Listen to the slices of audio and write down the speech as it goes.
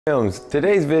Films.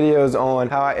 Today's video is on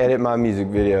how I edit my music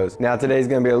videos. Now today's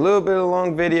gonna be a little bit of a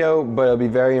long video, but it'll be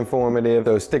very informative,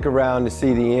 so stick around to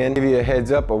see the end. Give you a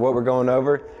heads up of what we're going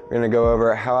over. We're gonna go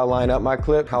over how I line up my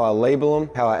clip, how I label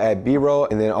them, how I add B-roll,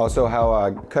 and then also how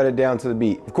I cut it down to the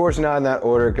beat. Of course not in that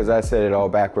order because I said it all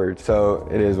backwards, so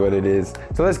it is what it is.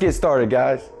 So let's get started,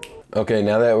 guys. Okay,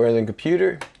 now that we're in the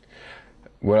computer,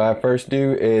 what I first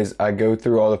do is I go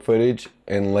through all the footage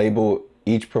and label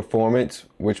each performance,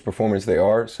 which performance they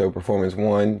are. So performance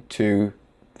 1, 2,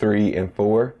 3, and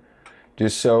 4,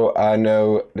 just so I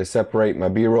know to separate my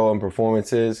B-roll and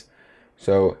performances.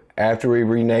 So after we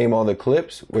rename all the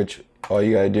clips, which all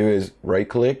you gotta do is right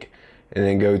click and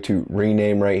then go to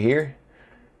rename right here,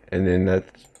 and then that's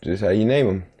just how you name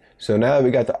them. So now that we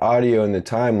got the audio in the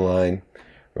timeline,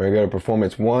 we're gonna go to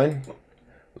performance 1,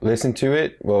 listen to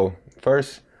it. Well,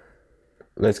 first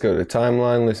let's go to the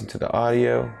timeline, listen to the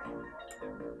audio.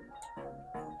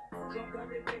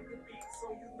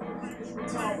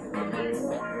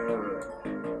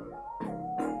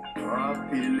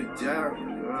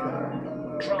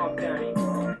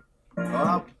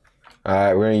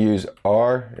 Alright, we're going to use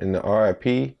R in the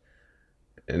RIP,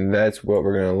 and that's what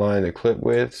we're going to line the clip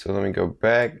with. So let me go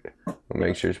back, we'll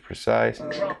make sure it's precise.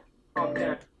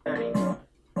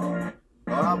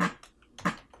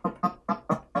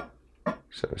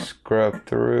 So scrub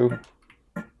through.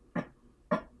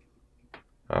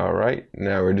 Alright,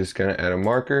 now we're just going to add a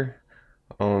marker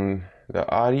on the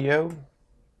audio.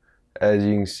 As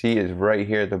you can see, it's right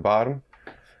here at the bottom.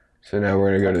 So now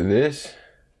we're going to go to this.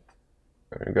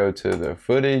 We're going to go to the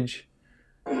footage.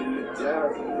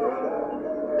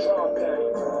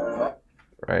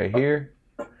 Right here.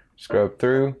 Scrub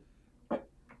through.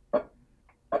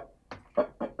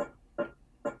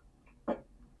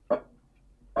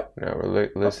 Now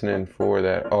we're listening for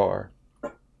that R.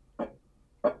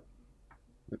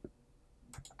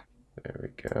 There we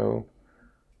go.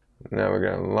 Now we're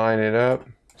going to line it up.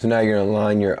 So now you're going to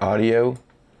line your audio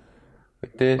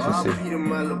with this. Let's see.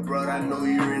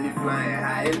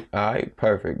 Alright,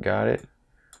 perfect. Got it.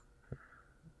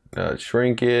 Now let's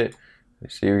shrink it.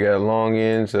 Let's see, we got a long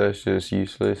end, so that's just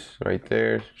useless right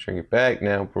there. Shrink it back.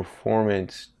 Now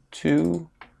performance 2.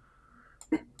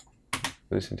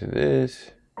 Listen to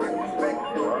this.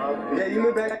 Yeah, you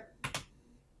move back.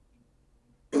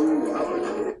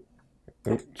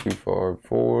 Oops, too far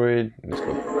forward. Let's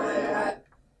go.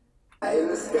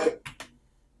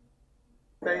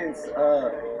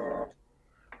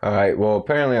 Alright, well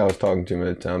apparently I was talking too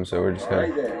much time, so we're just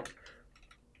gonna...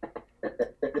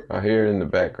 I hear it in the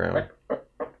background.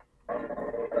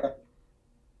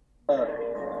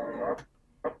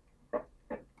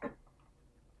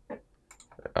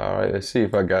 Alright, let's see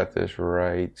if I got this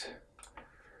right.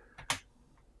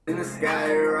 In the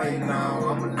sky right now,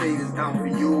 I'm gonna lay this down for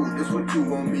you. This what you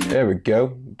want me. There we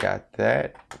go. Got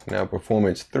that. Now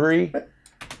performance 3.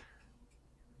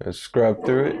 Let's scrub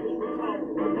through it.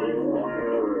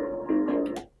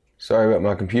 Sorry about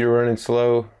my computer running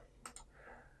slow.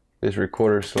 This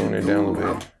recorder's slowing it down a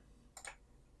little bit.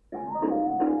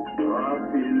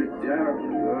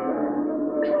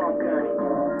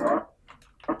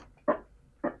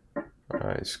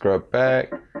 Alright, scrub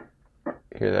back.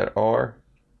 Hear that R.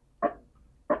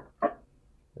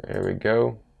 There we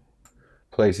go.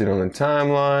 Place it on the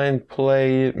timeline,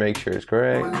 play it, make sure it's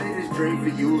correct.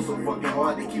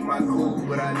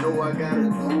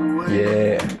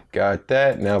 Yeah, got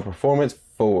that. Now performance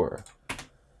 4.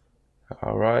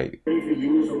 Alright.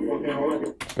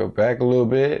 Go back a little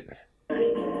bit.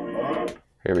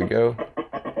 Here we go.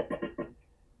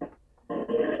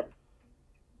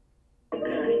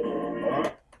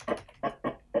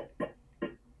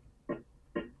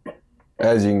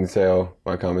 As you can tell,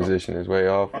 my composition is way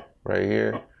off right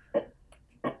here.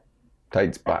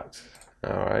 Tight spots.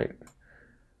 Alright.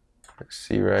 Let's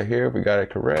see right here if we got it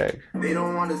correct. They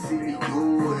don't want to see me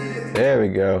do it. There we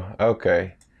go.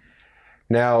 Okay.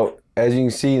 Now, as you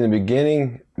can see in the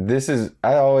beginning,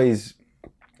 I always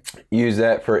use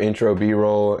that for intro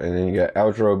B-roll, and then you got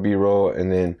outro B-roll,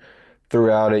 and then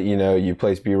throughout it, you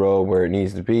place B-roll where it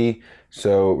needs to be.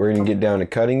 So we're going to get down to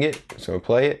cutting it. So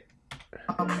play it.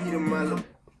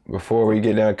 Before we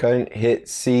get down to cutting, hit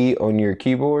C on your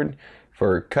keyboard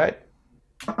for cut.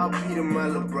 Let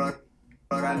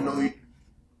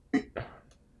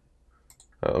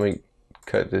me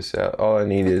cut this out. All I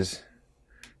need is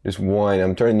just one.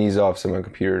 I'm turning these off so my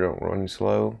computer don't run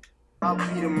slow.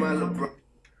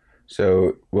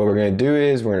 So what we're going to do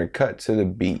is we're going to cut to the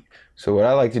beat. So what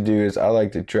I like to do is I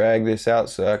like to drag this out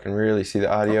so I can really see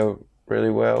the audio really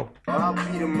well.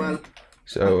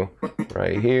 So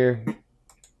right here,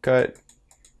 cut.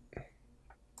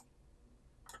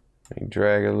 Let me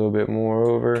drag it a little bit more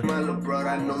over.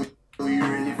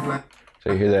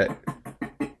 So you hear that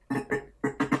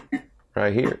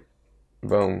right here.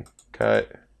 Boom,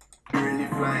 cut.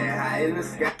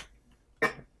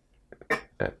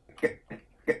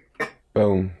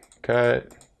 Boom,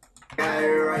 cut.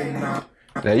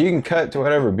 Now you can cut to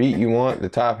whatever beat you want, the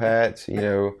top hats, you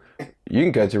know, you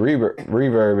can cut to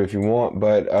reverb if you want,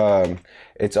 but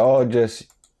it's all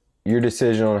just your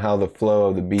decision on how the flow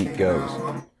of the beat goes.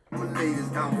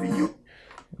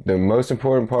 The most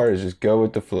important part is just go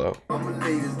with the flow.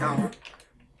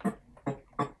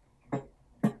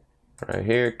 Right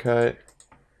here, cut.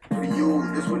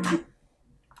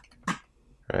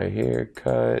 Right here,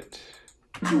 cut.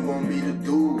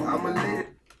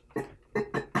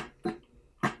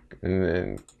 And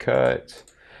then cut.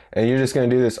 And you're just going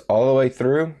to do this all the way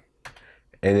through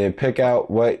and then pick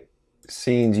out what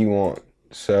scenes you want.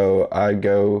 So I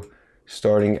go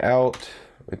starting out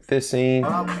with this scene.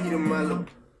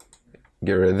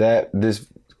 Get rid of that. This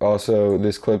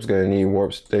clip's going to need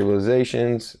warp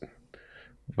stabilizations.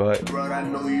 But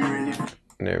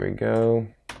there we go.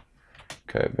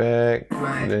 Cut back.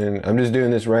 Then I'm just doing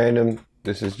this random.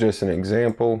 This is just an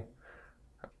example.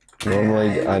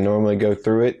 I normally go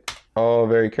through it all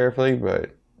very carefully,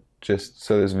 but just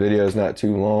so this video is not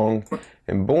too long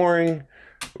and boring,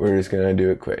 we're just gonna do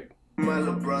it quick. My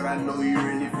little brother, I know you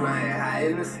really flying high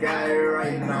in the sky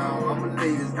right now. I'm gonna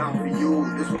lay this down for you.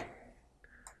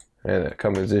 And the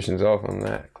composition's off on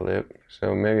that clip,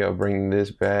 so maybe I'll bring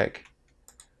this back.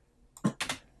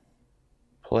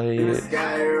 Play it.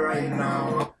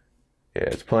 Yeah,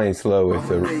 it's playing slow with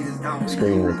the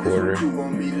screen recorder.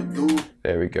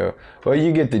 There we go. Well,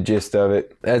 you get the gist of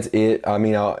it. That's it. I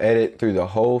mean, I'll edit through the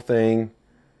whole thing.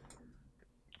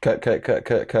 Cut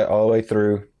all the way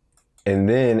through. And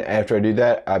then after I do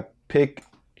that, I pick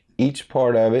each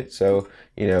part of it. So,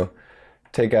 you know,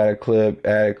 take out a clip,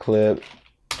 add a clip,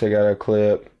 take out a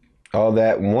clip, all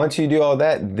that. Once you do all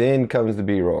that, then comes the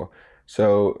B-roll.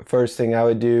 So first thing I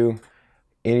would do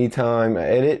anytime I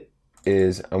edit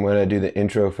is I'm going to do the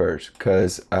intro first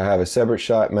because I have a separate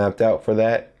shot mapped out for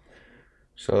that.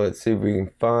 So let's see if we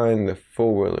can find the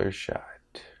four-wheeler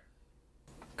shot.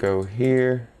 Go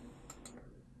here.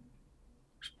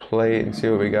 Just play it and see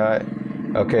what we got.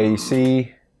 Okay, you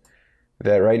see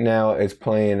that right now it's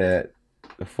playing at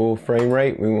the full frame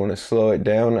rate. We want to slow it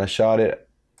down. I shot it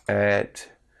at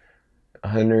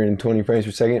 120 frames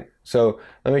per second. So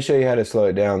let me show you how to slow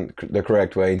it down the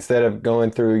correct way. Instead of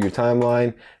going through your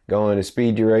timeline, going to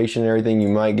speed, duration, everything, you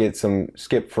might get some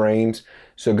skip frames.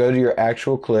 So go to your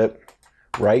actual clip,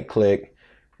 right click,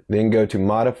 then go to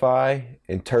modify,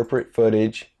 interpret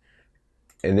footage,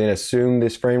 and then assume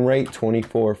this frame rate,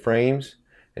 24 frames,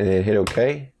 and then hit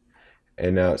OK.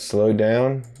 And now it's slowed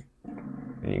down,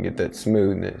 and you get that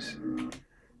smoothness.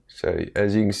 So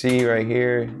as you can see right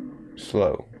here,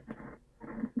 slow.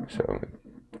 So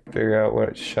figure out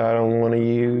what shot I want to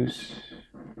use.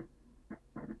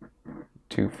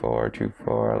 Too far,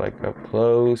 like up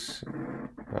close.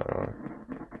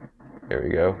 There we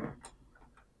go.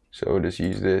 So we'll just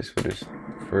use this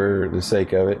for the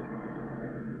sake of it.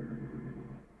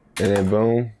 And then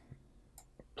boom,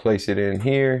 place it in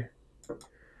here.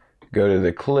 Go to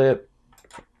the clip,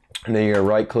 and then you're gonna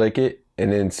right click it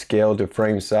and then scale to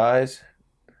frame size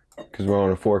because we're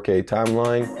on a 4K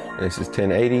timeline and this is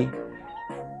 1080.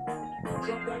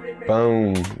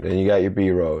 Boom, then you got your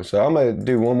B-roll. So I'm gonna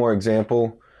do one more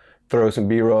example, throw some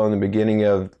B-roll in the beginning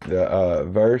of the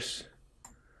verse.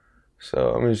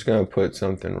 So I'm just gonna put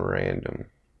something random.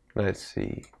 Let's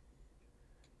see.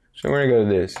 So we're gonna go to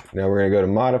this. Now we're gonna go to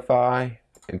modify,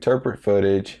 interpret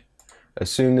footage,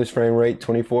 assume this frame rate,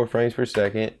 24 frames per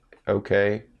second.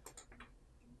 Okay.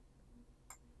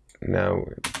 Now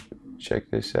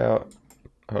check this out.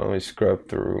 Let me scrub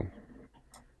through.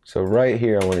 So right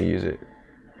here I wanna use it.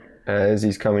 As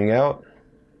he's coming out,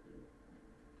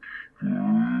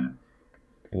 you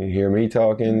hear me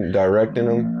talking, directing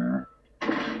him.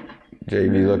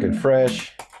 JB looking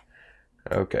fresh.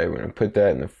 Okay, we're gonna put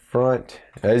that in the front.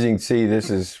 As you can see, this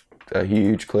is a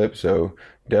huge clip, so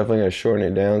definitely gonna shorten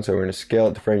it down. So we're gonna scale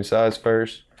it to frame size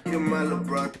first.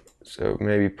 So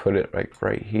maybe put it like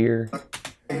right here.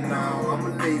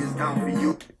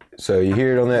 So you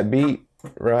hear it on that beat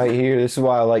right here. This is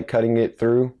why I like cutting it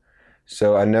through.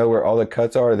 So I know where all the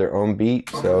cuts are, their own beat.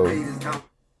 So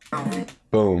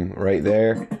boom, right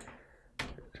there.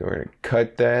 So we're gonna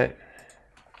cut that.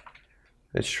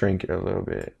 Let's shrink it a little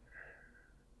bit.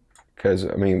 Because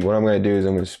I mean, what I'm gonna do is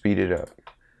I'm gonna speed it up.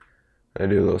 I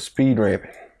do a little speed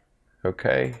ramping.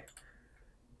 Okay.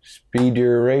 Speed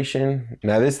duration.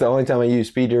 Now this is the only time I use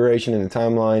speed duration in the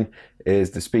timeline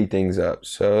is to speed things up.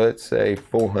 So let's say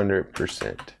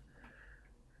 400%.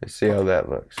 Let's see how that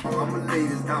looks.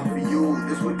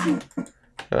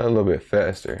 A little bit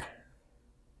faster.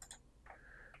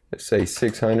 Let's say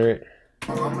 600.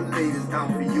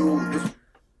 That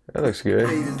looks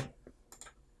good.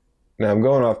 Now I'm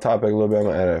going off topic a little bit. I'm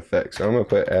gonna add an effect. So I'm gonna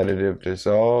put additive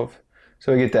dissolve.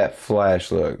 So we get that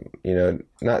flash look, you know,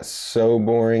 not so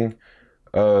boring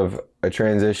of a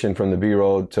transition from the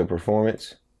B-roll to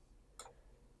performance.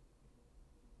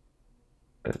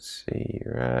 Let's see,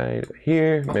 right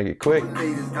here, make it quick.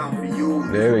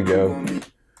 There we go.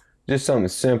 Just something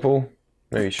simple.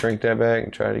 Maybe shrink that back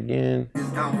and try it again.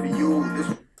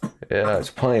 Yeah,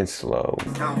 it's playing slow.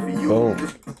 Boom.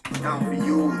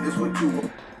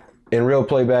 In real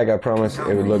playback, I promise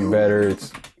it would look better.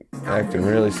 It's acting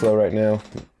really slow right now.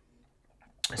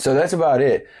 So that's about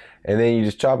it. And then you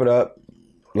just chop it up.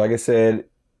 Like I said,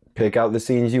 pick out the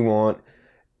scenes you want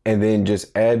and then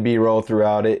just add B-roll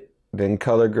throughout it. Then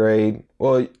color grade.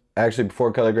 Well, actually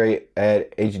before color grade, add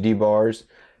HD bars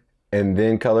and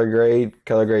then color grade.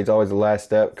 Color grade is always the last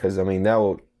step because I mean that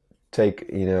will take,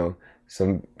 you know,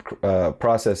 some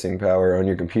processing power on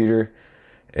your computer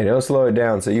and it'll slow it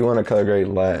down. So you want to color grade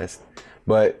last.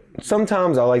 But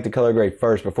sometimes I like to color grade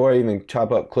first before I even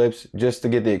chop up clips just to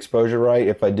get the exposure right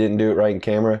if I didn't do it right in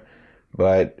camera.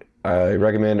 But I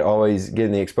recommend always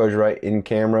getting the exposure right in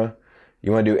camera.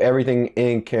 You want to do everything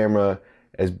in camera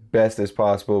as best as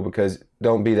possible because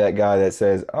don't be that guy that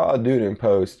says, oh, I'll do it in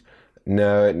post.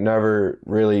 No, it never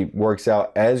really works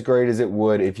out as great as it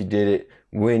would if you did it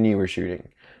when you were shooting.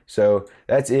 So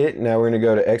that's it. Now we're going to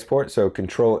go to export. So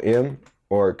Control M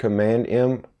or Command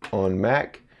M on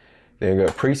Mac. Then go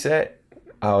to preset.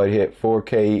 I would hit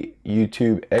 4K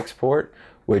YouTube export,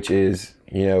 which is,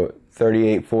 you know,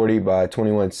 3840 by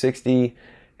 2160.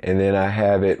 And then I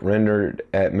have it rendered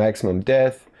at maximum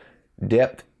depth,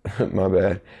 my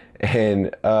bad,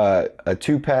 and a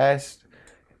 2-pass,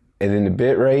 and then the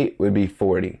bit rate would be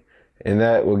 40. And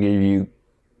that will give you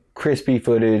crispy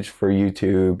footage for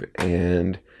YouTube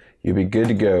and you'll be good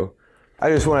to go. I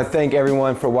just want to thank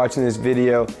everyone for watching this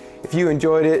video. If you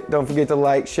enjoyed it, don't forget to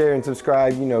like, share, and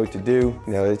subscribe. You know what to do.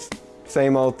 You know, it's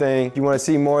same old thing. If you want to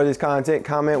see more of this content,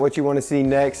 comment what you want to see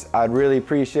next. I'd really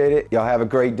appreciate it. Y'all have a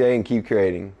great day and keep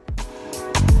creating.